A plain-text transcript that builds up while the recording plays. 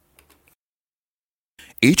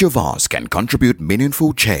Each of us can contribute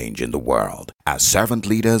meaningful change in the world as servant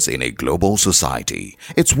leaders in a global society.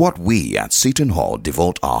 It's what we at Seton Hall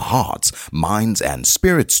devote our hearts, minds, and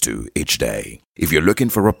spirits to each day. If you're looking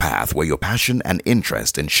for a path where your passion and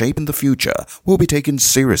interest in shaping the future will be taken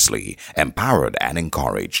seriously, empowered, and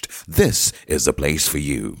encouraged, this is the place for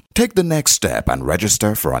you. Take the next step and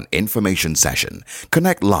register for an information session.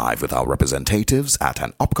 Connect live with our representatives at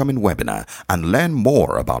an upcoming webinar and learn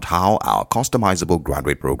more about how our customizable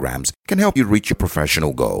graduate programs can help you reach your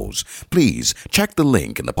professional goals. Please check the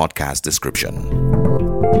link in the podcast description.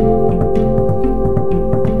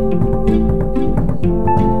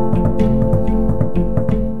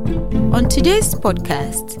 On today's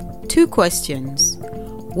podcast, 2 questions.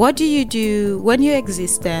 What do you do when your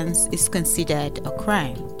existence is considered a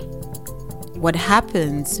crime? What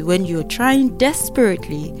happens when you're trying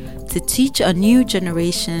desperately to teach a new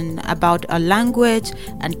generation about a language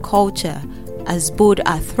and culture as both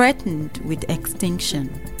are threatened with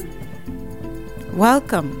extinction?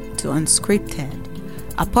 Welcome to Unscripted,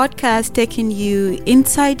 a podcast taking you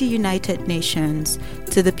inside the United Nations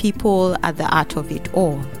to the people at the heart of it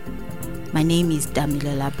all. My name is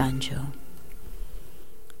Damilola Banjo.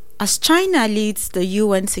 As China leads the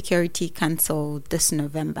UN Security Council this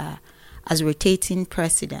November as rotating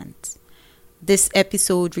president, this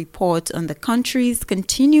episode reports on the country's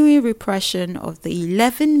continuing repression of the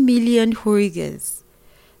 11 million Uyghurs.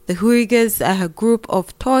 The Uyghurs are a group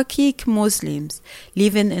of Turkic Muslims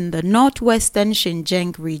living in the northwestern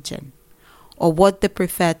Xinjiang region, or what they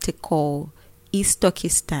prefer to call East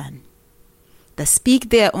Turkestan. They speak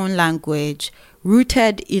their own language,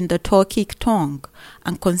 rooted in the Turkic tongue,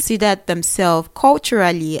 and consider themselves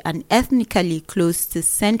culturally and ethnically close to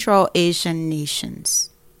Central Asian nations.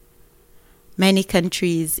 Many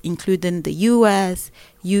countries, including the US,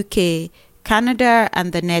 UK, Canada,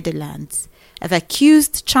 and the Netherlands, have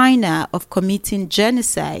accused China of committing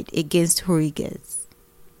genocide against Uyghurs.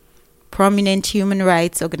 Prominent human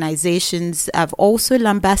rights organizations have also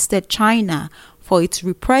lambasted China for its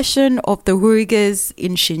repression of the Uyghurs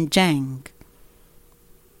in Xinjiang.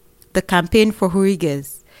 The Campaign for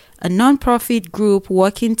Uyghurs, a non-profit group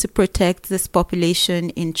working to protect this population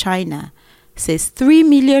in China, says 3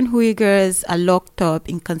 million Uyghurs are locked up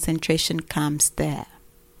in concentration camps there.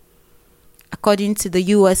 According to the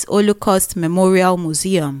U.S. Holocaust Memorial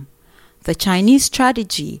Museum, the Chinese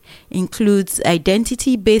strategy includes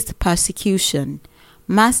identity-based persecution,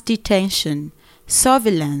 mass detention,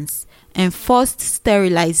 surveillance, enforced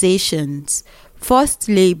sterilizations, forced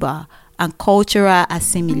labor, and cultural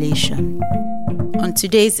assimilation. On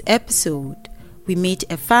today's episode, we meet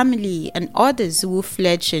a family and others who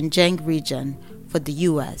fled Xinjiang region for the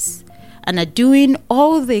US and are doing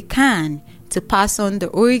all they can to pass on the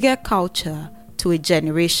Uyghur culture to a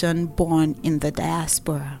generation born in the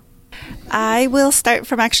diaspora. I will start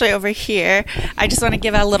from actually over here. I just want to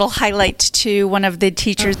give a little highlight to one of the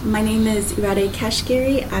teachers. My name is Irade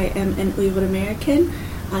Kashgari. I am an Uyghur American.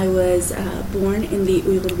 I was born in the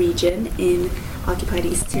Uyghur region in occupied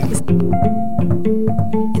East Turkestan.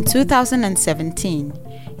 In 2017,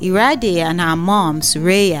 Irade and her mom,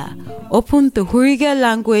 Suraya, opened the Uyghur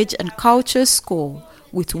Language and Culture School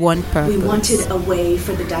with one purpose. We wanted a way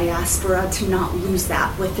for the diaspora to not lose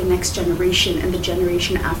that with the next generation and the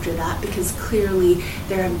generation after that, because clearly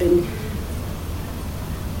there have been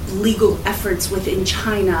legal efforts within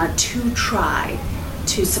China to try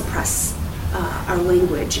to suppress our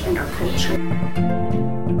language and our culture.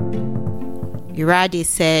 Irade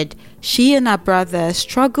said she and her brother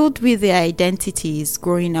struggled with their identities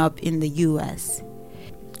growing up in the US.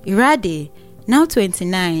 Irade, now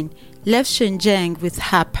 29, left Xinjiang with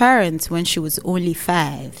her parents when she was only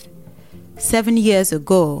 5. 7 years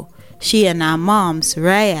ago, she and her mom,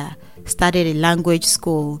 Suraya, started a language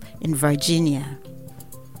school in Virginia.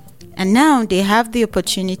 And now they have the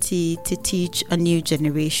opportunity to teach a new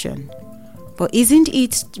generation. But isn't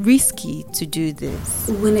it risky to do this?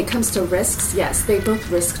 When it comes to risks, yes, they both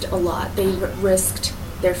risked a lot. They risked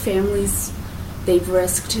their families, they've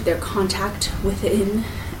risked their contact within.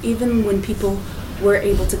 Even when people were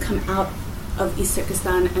able to come out of East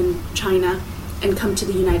Turkestan and China and come to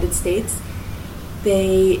the United States,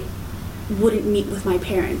 they wouldn't meet with my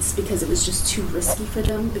parents because it was just too risky for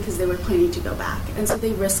them, because they were planning to go back. And so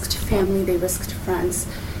they risked family, they risked friends.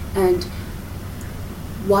 And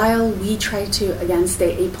while we try to, again,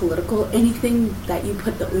 stay apolitical, anything that you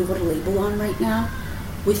put the Uyghur label on right now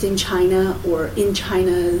within China or in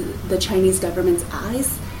China, the Chinese government's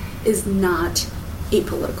eyes, is not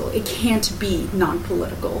apolitical. It can't be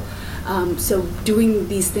non-political. So doing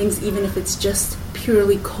these things, even if it's just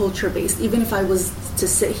purely culture-based. Even if I was to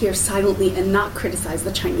sit here silently and not criticize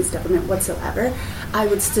the Chinese government whatsoever, I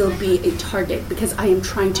would still be a target because I am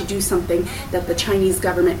trying to do something that the Chinese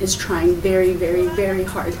government is trying very, very, very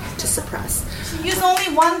hard to suppress. Use only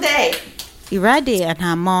one day. Irade and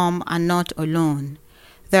her mom are not alone.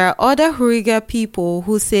 There are other Uyghur people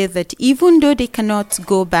who say that even though they cannot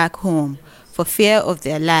go back home for fear of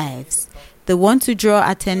their lives, they want to draw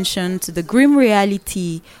attention to the grim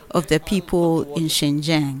reality of the people in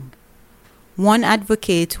Xinjiang. One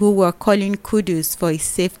advocate who we're calling Kudus for his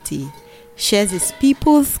safety shares his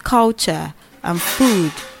people's culture and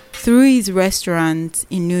food through his restaurant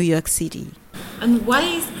in New York City. And why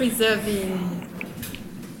is preserving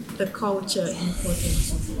the culture important?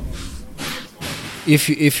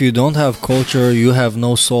 If you don't have culture, you have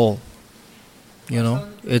no soul. You know,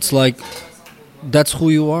 it's like that's who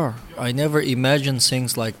you are. I never imagined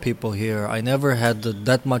things like people here. I never had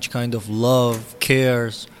that much kind of love,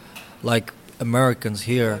 cares, like Americans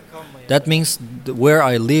here. That means where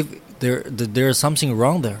I live, there's something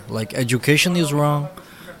wrong there. Like education is wrong,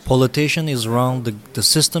 politician is wrong, the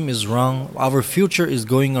system is wrong. Our future is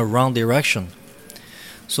going a wrong direction.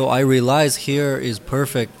 So I realize here is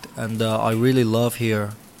perfect, and I really love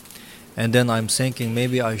here. And then I'm thinking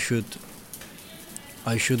maybe I should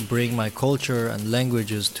bring my culture and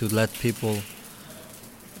languages to let people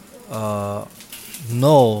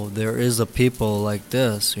know there is a people like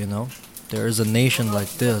this, you know. There is a nation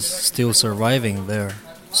like this still surviving there.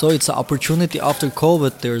 So it's an opportunity after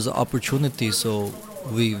COVID. There's an opportunity. So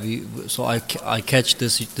I catch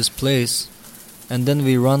this place, and then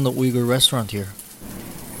we run the Uyghur restaurant here.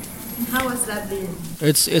 How has that been?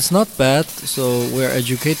 It's not bad. So we're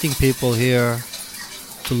educating people here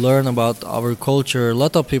to learn about our culture. A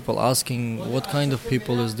lot of people asking what kind of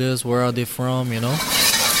people is this, where are they from, you know.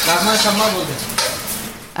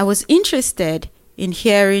 I was interested in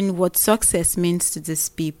hearing what success means to these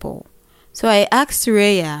people. So I asked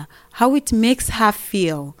Suraya how it makes her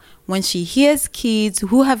feel when she hears kids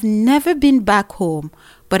who have never been back home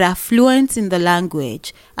but are fluent in the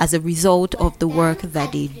language as a result of the work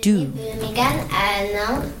that they do.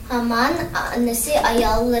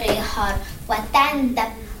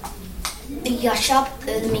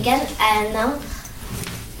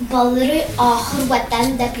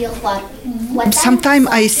 Sometimes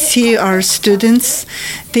I see our students,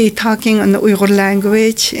 they talking in the Uyghur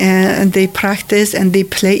language, and they practice and they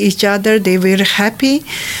play each other. They're very happy.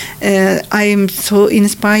 I am so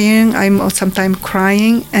inspiring. I'm sometimes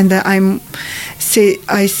crying, and I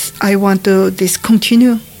want to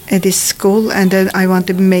continue at this school, and then I want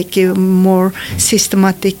to make it more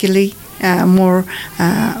systematically, more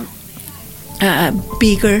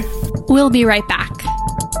bigger. We'll be right back.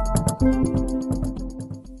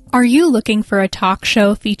 Are you looking for a talk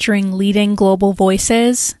show featuring leading global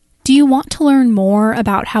voices? Do you want to learn more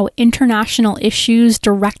about how international issues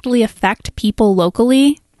directly affect people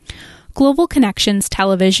locally? Global Connections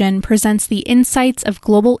Television presents the insights of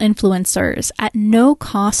global influencers at no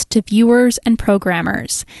cost to viewers and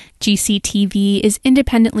programmers. GCTV is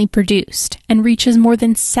independently produced and reaches more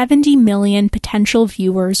than 70 million potential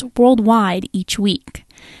viewers worldwide each week.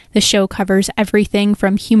 The show covers everything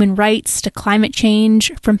from human rights to climate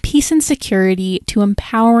change, from peace and security to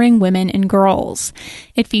empowering women and girls.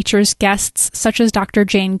 It features guests such as Dr.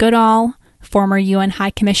 Jane Goodall, former UN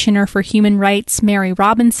High Commissioner for Human Rights Mary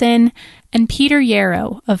Robinson, and Peter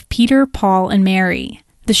Yarrow of Peter, Paul, and Mary.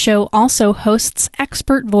 The show also hosts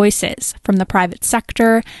expert voices from the private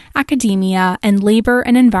sector, academia, and labor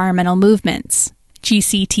and environmental movements.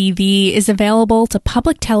 GCTV is available to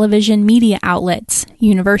public television media outlets,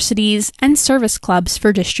 universities, and service clubs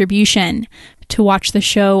for distribution. To watch the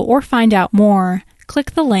show or find out more,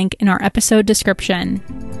 click the link in our episode description.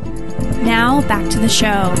 Now, back to the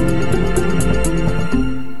show.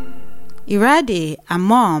 Irade, a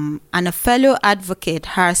mom, and a fellow advocate,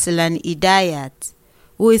 Harsalan Idayat,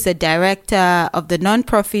 who is a director of the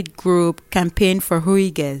non-profit group Campaign for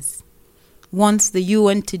Uyghurs, wants the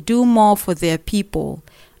UN to do more for their people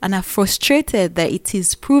and are frustrated that it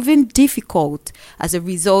is proving difficult as a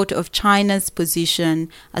result of China's position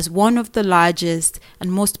as one of the largest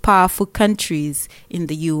and most powerful countries in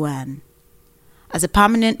the UN. As a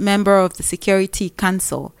permanent member of the Security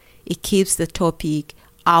Council, it keeps the topic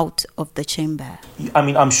out of the chamber. I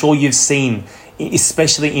mean, I'm sure you've seen,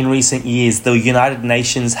 especially in recent years, the United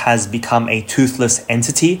Nations has become a toothless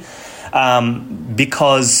entity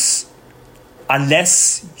because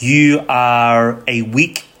unless you are a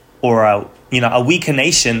weak or a weaker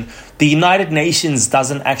nation, the United Nations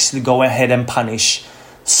doesn't actually go ahead and punish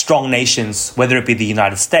strong nations, whether it be the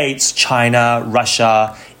United States, China,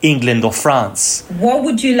 Russia, England, or France. What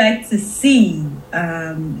would you like to see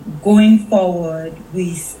going forward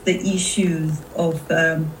with the issues of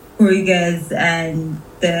Uyghurs and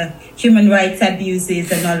the human rights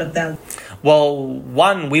abuses and all of that? Well,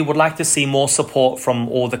 one, we would like to see more support from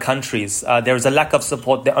all the countries. There is a lack of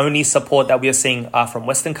support. The only support that we are seeing are from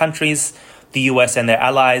Western countries, the US and their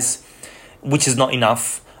allies, which is not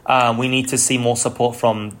enough. We need to see more support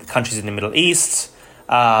from countries in the Middle East,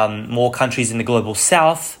 more countries in the global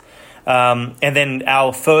South. And then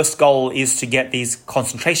our first goal is to get these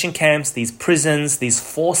concentration camps, these prisons, these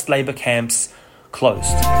forced labor camps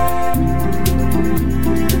closed.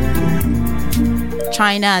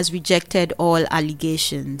 China has rejected all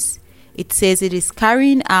allegations. It says it is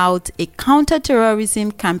carrying out a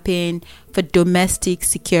counter-terrorism campaign for domestic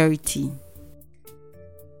security.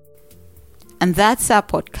 And that's our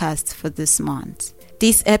podcast for this month.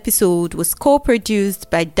 This episode was co-produced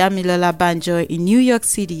by Damilola Banjo in New York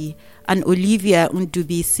City and Olivia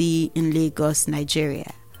Ndubisi in Lagos,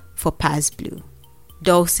 Nigeria, for Paz Blue.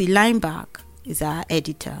 Dulcie Lineback is our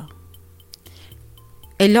editor.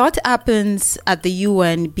 A lot happens at the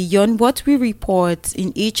UN beyond what we report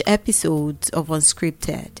in each episode of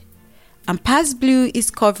Unscripted. And Paz Blue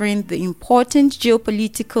is covering the important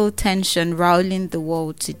geopolitical tension roiling the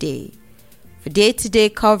world today. For day-to-day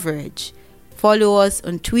coverage, follow us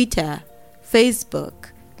on Twitter,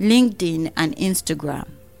 Facebook, LinkedIn, and Instagram.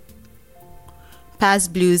 Paz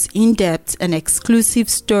Blue's in-depth and exclusive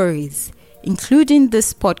stories, including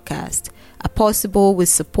this podcast, are possible with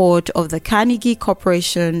support of the Carnegie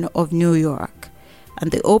Corporation of New York and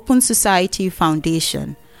the Open Society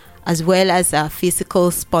Foundation, as well as our physical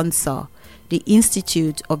sponsor, the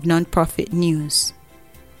Institute of Nonprofit News.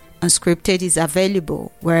 Unscripted is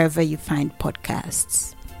available wherever you find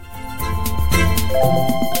podcasts.